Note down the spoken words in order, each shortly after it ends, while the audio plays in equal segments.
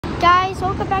Guys,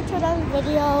 welcome back to another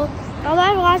video. I'm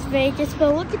at Las Vegas,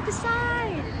 but look at the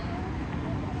sign.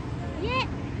 Yeah.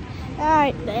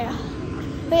 Alright, there.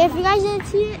 Wait, if you guys didn't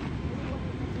see it.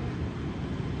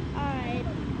 Alright.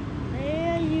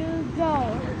 There you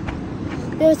go.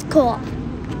 It was cool.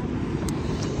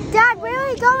 Dad, where are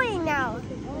we going now?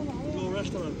 To a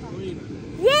restaurant.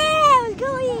 Yeah, let's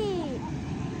go eat.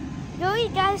 Go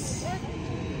eat, guys.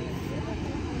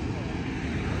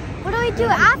 What do we do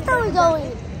after we go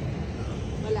eat?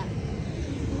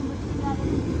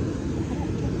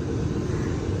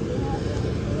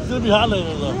 It's gonna be hot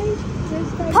later though.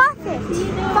 Perfect.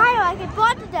 Fire, I can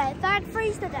burn to death. I'd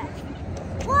freeze to death.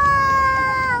 Whoa!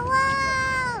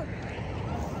 Whoa!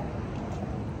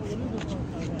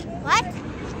 What?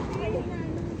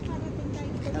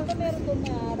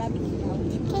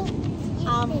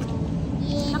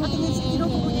 Nakatingin si Kino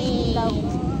kung hindi daw.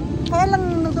 Kaya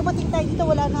lang nung dumating tayo dito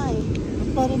wala na eh.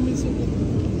 Parang may sugat.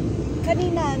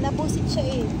 Kanina nabusit siya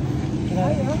eh.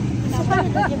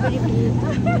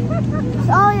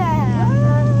 Oh yeah.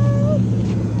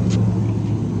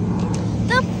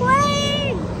 The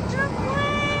plane! The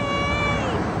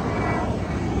plane!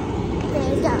 There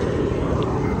you go.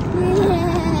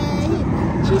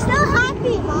 Yeah. She's so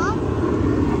happy, Mom.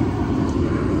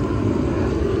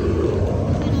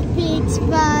 And a big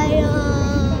smile.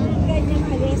 Ganyan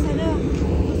alis, ano?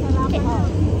 Masarap ako.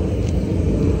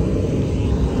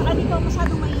 Saka di pa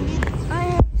masyadong mainit.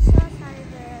 I am so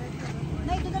excited.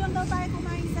 Nay, doon na lang daw tayo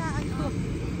kumain sa ano.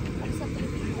 Sa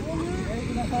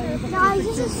Guys,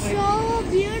 this is so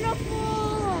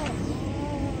beautiful.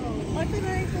 Ito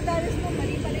na ito, dalas mo,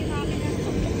 mali pala yung akin na.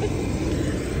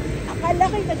 Akala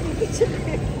kayo nagpipicture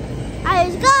eh.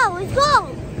 Alright, let's go, let's go.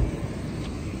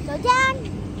 Go down.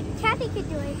 Kathy can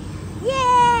do it.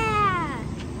 Yeah.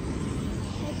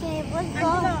 Okay, let's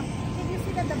go. Angelo, can you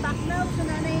see that the back now? So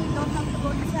nanay don't have to go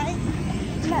inside?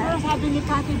 Sabi ni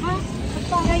Kathy ba?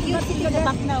 Yeah, you see the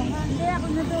back now. Hindi ako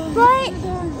na doon. But,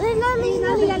 let me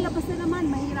Hindi lalabas na naman.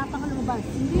 Mahirapan ka lumabas.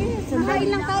 Hindi.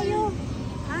 Sanayin lang tayo.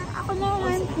 Ha? Ako na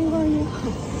naman. I'm going.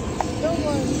 Don't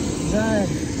worry.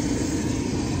 Dad.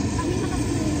 Kami na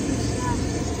kasi naiinis siya.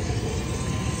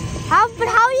 But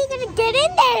how are you gonna get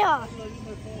in there?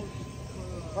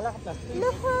 Wala ka plastic. No.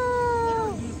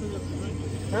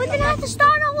 We're gonna have to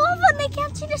start all over and they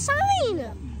can't see the sign.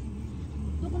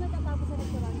 Doon ko natatapos sa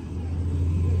restaurant.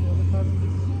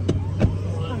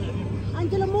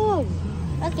 Angela, move!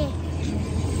 Okay.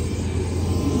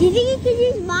 Do you think you could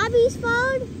use Bobby's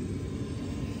phone?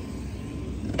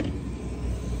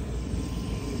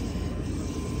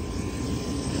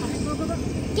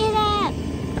 Get up!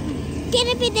 Get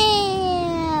up in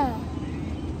there!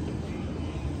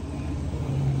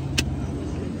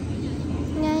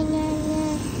 Nga, nga, nga.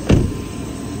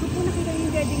 Doon ko nakita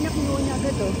yung wedding na kinuha niya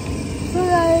agad oh.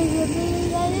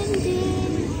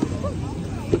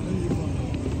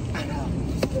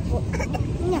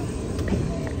 No.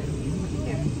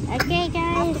 Okay, I have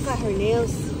guys. to cut her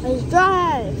nails. Let's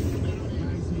drive.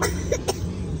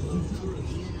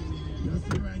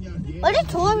 What a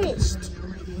tourist.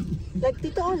 Like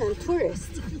Tito Onan,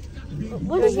 tourist.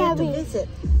 What does that to mean? visit.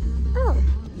 Oh.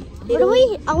 They What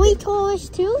don't- are we tourists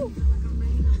too?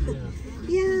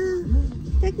 Yeah.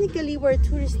 Technically, we're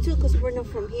tourists too because we're not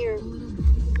from here.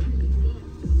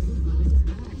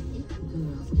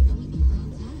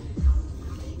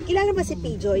 Kilala ba si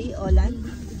P-Joy Olan?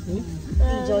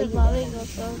 P-Joy?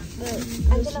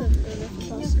 Angela,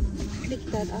 can you click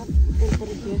that up and put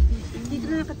it here? Dito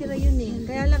na nakatira yun eh.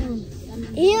 Kaya lang,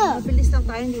 Yeah. mabilis lang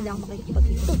tayo, hindi lang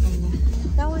makikipagkita sa kanya.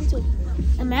 That one too.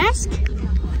 A mask?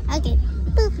 Okay.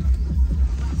 Boop.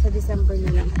 Sa December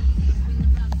na lang.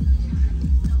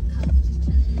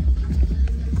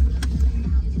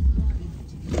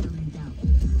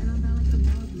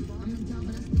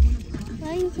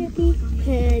 Hi, Kathy.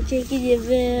 Taking your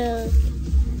bill.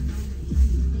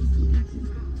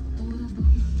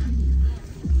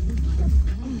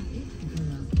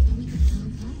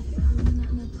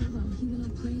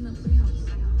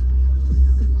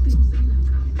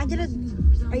 Angela,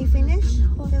 are you finished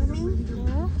filming?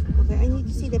 Yeah. Okay, I need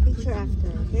to see the picture after,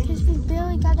 okay? Because we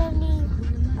barely got any.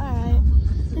 Alright.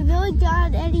 We barely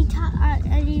got any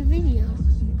video.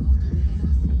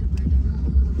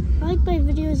 I like my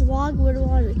videos long when we're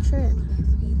on a trip.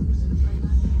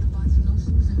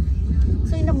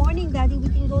 So in the morning, Daddy, we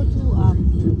can go to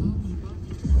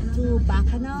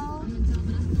Bacchanal,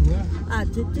 Yeah.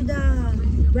 to the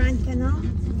Grand Canal.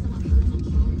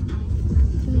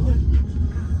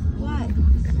 What?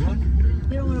 What?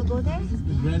 You don't want to go there?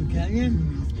 The Grand Canyon?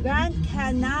 Grand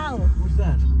Canal, What's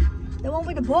that? the one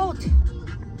with the boat.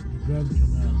 Grand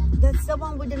Canal. That's the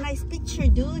one with a nice picture,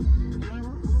 dude.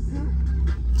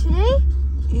 Today?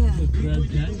 Yeah. The Grand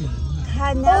Canyon.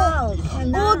 Canal.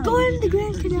 Oh, we're going to the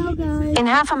Grand Canal, guys. In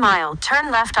half a mile,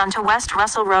 turn left onto West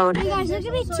Russell Road. Hey guys, there's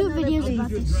gonna be 2 videos about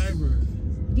Good this. driver.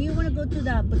 Do you want to go to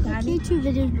the Okay, botanic? 2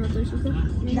 videos about this, okay?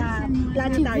 The 2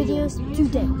 planetarium? videos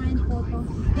today.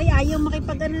 Ay, ayaw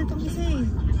makipag-ano itong isa eh.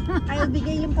 Ayaw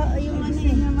bigay yung ano eh.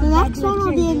 The next one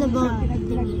will be in the boat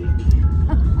thingy.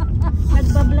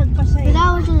 Nagbablog pa siya But eh. that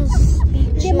was just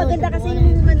Hindi, maganda kasi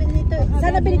yung ano nito.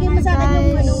 Sana binigay mo sa akin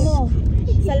yung ano mo.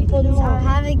 Cellphone mo. I'm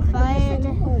having fun.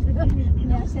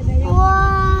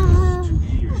 Wow.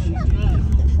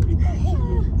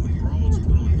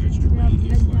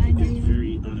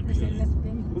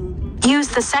 Use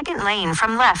the second lane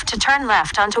from left to turn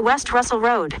left onto West Russell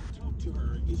Road.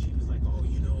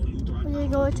 We're gonna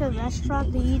go to a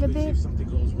restaurant to eat a bit. Something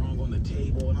goes wrong on the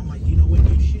table, and I'm like, you know what?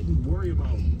 You shouldn't worry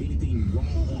about anything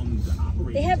wrong on the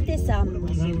operating They have this Now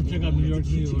we'll check out New York,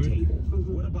 New York.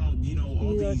 What about, you know,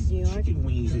 all New York, these New York. chicken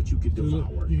wings that you could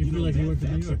devour? You can feel like you went to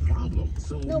New That's a York. problem.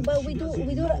 So No, but we do it at she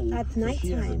has a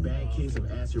nighttime. bad case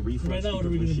of acid reflux. Right now, what are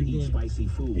we because gonna be she eats doing? spicy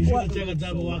food. You should What? check out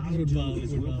Jabberwockies with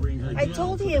We'll bring her I down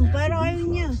told for him, the pero acid ayaw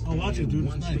niya. I'll watch it, dude.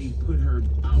 It's Once nice. they put her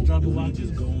out, Jabberwockies. we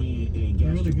just go in and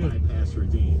They're really gastric good. bypass her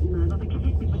then.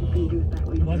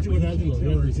 Watch it with Angelo. You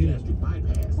haven't seen it. Gastric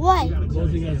bypass. What?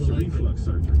 Both you guys will like it. Reflux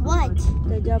surgery. What?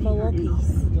 The Jabberwockies.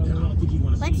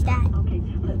 What's that?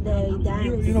 They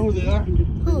dance. You know who they are?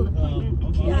 Who?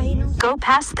 Yeah, he knows. Go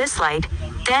past this light,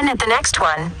 then at the next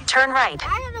one, turn right.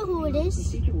 I don't know who it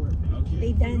is.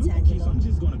 They dance, So Angelo. I'm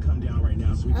just gonna come down right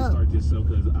now so we can Oh. start this up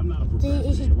because I'm not a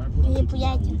Is it- procrastinator. Right? What is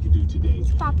it we can do today.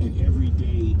 Stop it. And every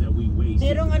day that we waste.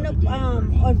 Merong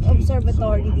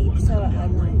observatory dito sa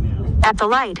ano. At the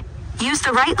light, use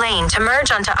the right lane to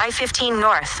merge onto I-15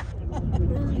 North. It's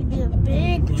gonna be a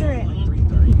big trip.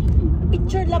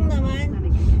 Picture lang naman.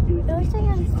 It looks like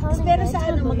I'm telling Pero you sa guys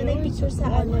ano, to maganda yung believe. picture sa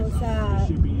ano, sa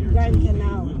Grand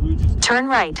Canal. Turn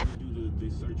right. Do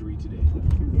this surgery today.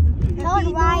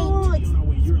 Turn right. No, it's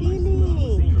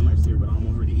spinning. Your life's here, but I don't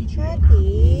want her to eat you.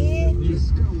 Pati.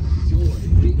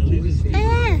 The latest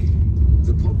Eh,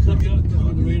 the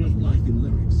Raiders play.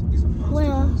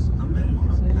 well,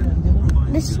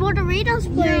 this is where the Raiders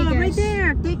play, I Yeah, right guess.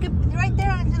 there. Take it right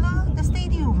there, Angelo. The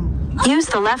stadium. Use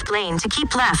the left lane to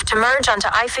keep left to merge onto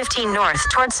I-15 North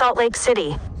towards Salt Lake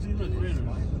City.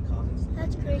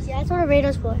 That's crazy. That's where the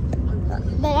Raiders play.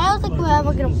 But I don't think we're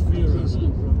ever gonna.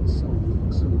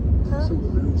 Huh?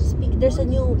 There's a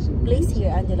new place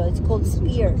here, Angelo. It's called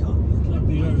Spear.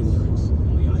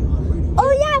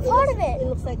 Oh yeah, I've heard of It it.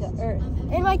 looks like an earth.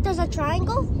 And like, there's a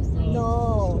triangle.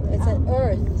 No, it's an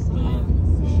earth.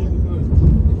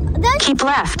 There's Keep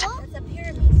left. That's a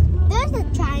pyramid. There's the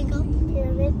triangle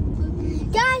pyramid.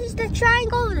 Guys, it's the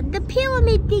triangle, the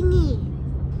pyramid thingy.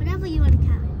 Whatever you want to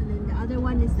call it. And then the other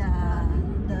one is the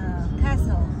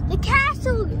castle. The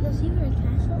castle. There's even a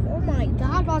castle. Oh my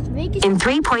God, Las Vegas. In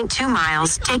 3.2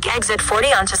 miles, take exit 40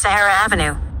 onto Sahara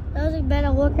Avenue. I was like, better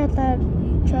look at that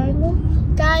triangle.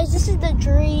 Guys, this is the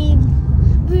dream.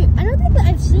 I don't think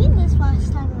I've seen this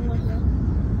last time I went here.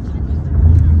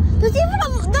 That's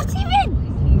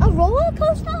even a roller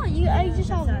coaster. I just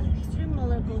saw. Extreme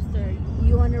roller coaster.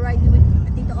 You want to ride with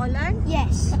Tito Olan?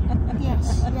 Yes.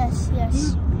 Yes. Yes.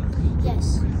 Yes.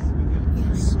 Yes.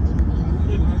 Yes.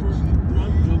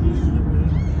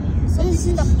 So this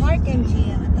is the park,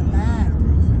 Angie, at the back.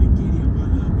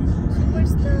 So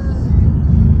where's the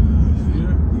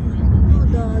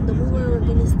where we're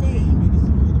gonna stay?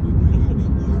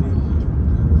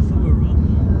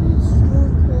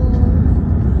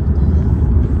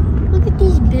 Look at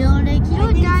these buildings. You know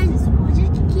what, guys? We're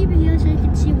just gonna keep it here so you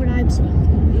can see what I'm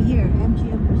seeing. Here,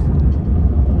 MGM.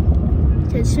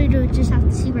 So you just have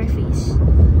to see my face.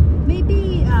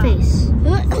 Maybe Face.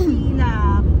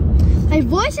 Sila. My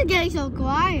voice is getting so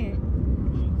quiet.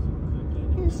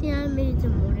 You see, I made it to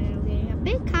morning. Okay, a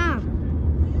bit calm.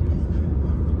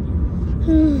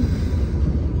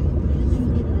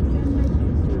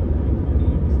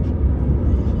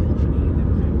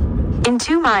 In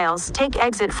 2 miles, take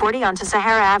exit 40 onto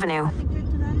Sahara Avenue.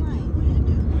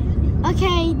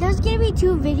 Okay, there's gonna be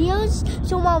 2 videos.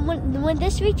 So when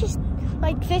this reaches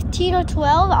like 15 or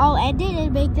 12, I'll end it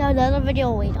and make another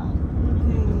video later.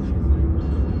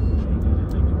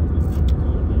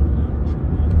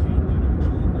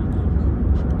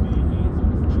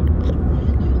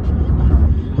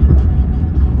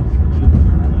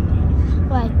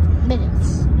 Like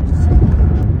minutes.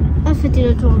 That's 15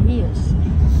 or 12 views.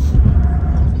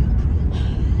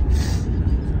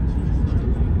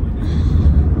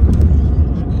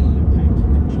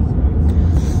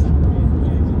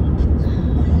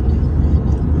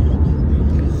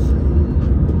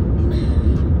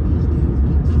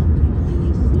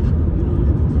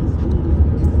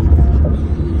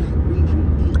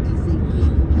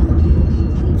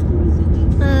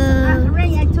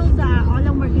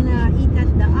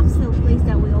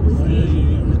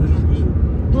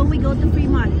 go to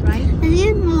Fremont, right?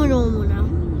 Hindi mo now.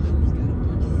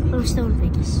 We're still in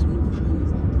Vegas.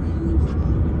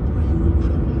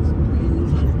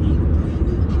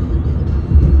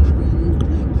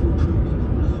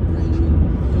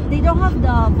 They don't have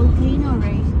the volcano,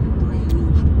 right?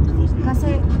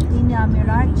 Kasi in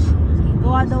Mirage,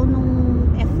 gawa daw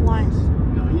nung F1.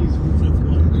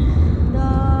 The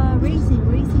racing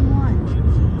one.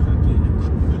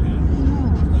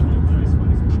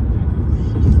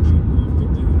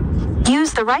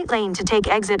 Use the right lane to take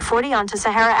exit 40 onto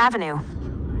Sahara Avenue.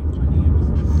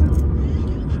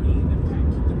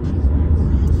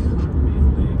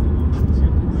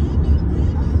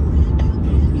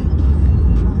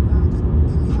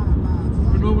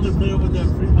 Normally play over there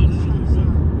Fremont.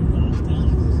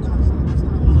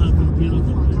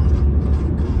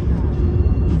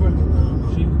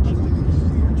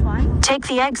 Which one? Take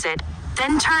the exit,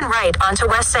 then turn right onto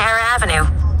West Sahara Avenue.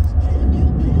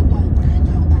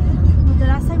 The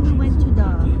last time we went to the...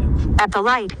 At the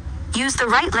light, use the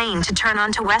right lane to turn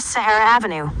onto West Sahara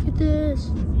Avenue. Look at this.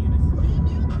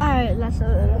 Alright, let's look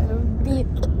at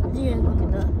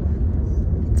that.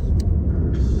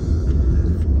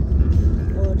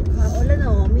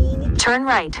 Turn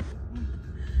right.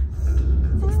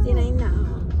 69 na.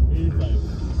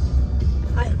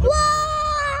 85.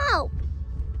 Wow!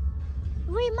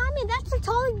 Wait, Mommy, that's the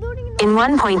tallest building in the In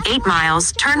 1.8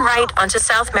 miles, turn right onto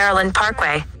South Maryland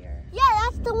Parkway. Yeah,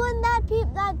 that's the one that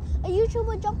a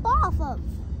YouTuber jumped off of.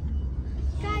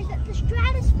 Guys, that's the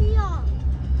Stratosphere.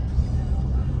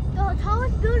 The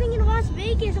tallest building in Las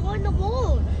Vegas on the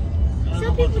world.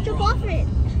 Some people jump off it.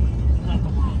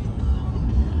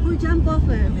 Who jump off of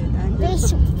it?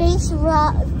 FaZe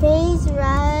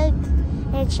Rag,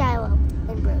 and Shiloh,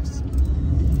 and Bruce.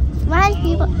 Why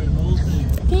people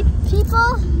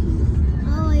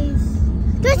always...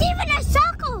 There's even a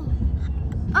circle!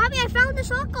 Abby, I found the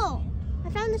circle.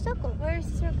 Where's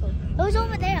the circle? It was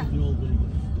over there. The old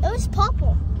Vegas. It was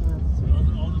purple.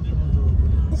 All the new ones are over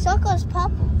there. The circle is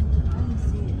purple.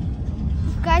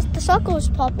 Guys, the circle is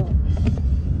purple.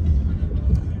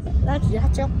 That's it.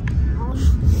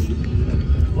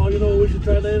 Oh, you know what we should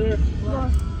try later?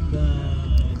 What?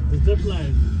 The zip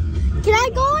line. Can I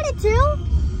go on it too?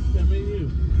 Yeah, me and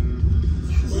you.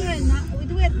 We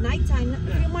do it at nighttime.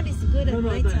 Fremont is good at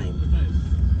nighttime.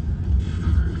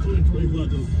 Are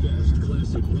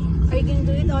you gonna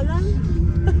do it, Olan?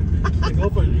 Go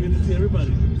for it. You're gonna see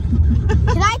everybody.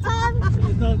 Can I come?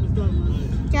 It's not.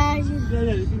 Guys,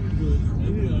 Yeah, you can do it.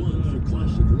 Maybe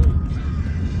classic way.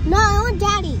 no, I want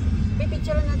Daddy.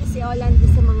 Pipicture natin si Olan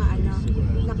sa mga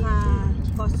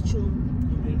naka-costume.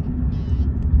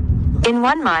 In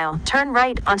 1 mile, turn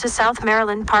right onto South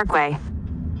Maryland Parkway.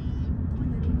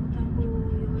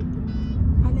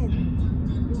 Alin?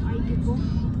 Yung ID ko?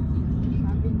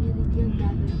 Sabi ni Ricky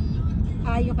dati.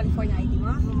 Yung California ID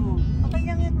mo? Oo. Okay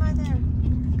lang yun, Mother.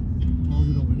 Oh,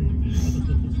 you don't really.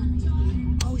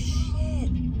 Oh, shit.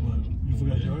 What? You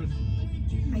forgot yours?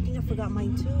 I think I forgot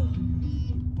mine too.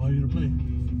 Why are you gonna play?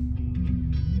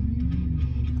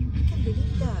 I can't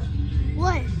believe that.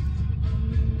 What? I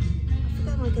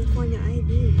forgot my California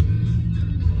ID.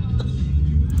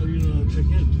 Are you gonna check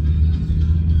in?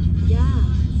 Yeah.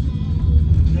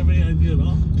 Do you have any idea at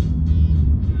all?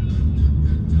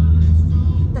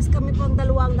 Tas kami pang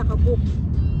dalawang nakabook.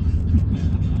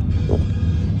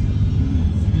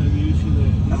 Maybe you should.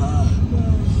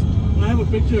 I have a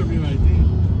picture of your ID.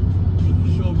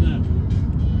 Show them that.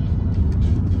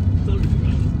 Tell me if you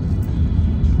got it.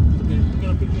 Okay, I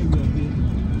got a picture of your ID.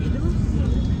 You do?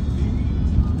 Yeah.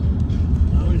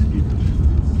 I always keep it.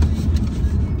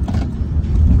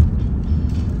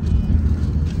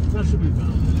 That should be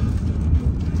found.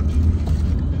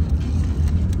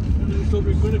 And then just open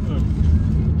your credit card.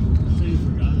 Say you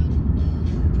forgot it.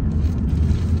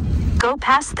 Go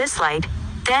past this light,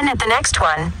 then at the next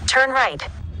one, turn right.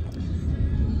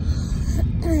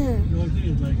 The only thing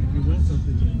is, like, if you win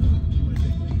something, then you might take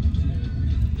it.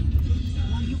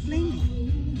 Why are you playing?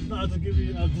 No, I'll just give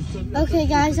you. I'll just send. Okay,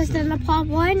 guys, that's the end of part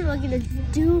 1. We're gonna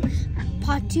do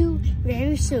part 2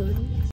 very soon.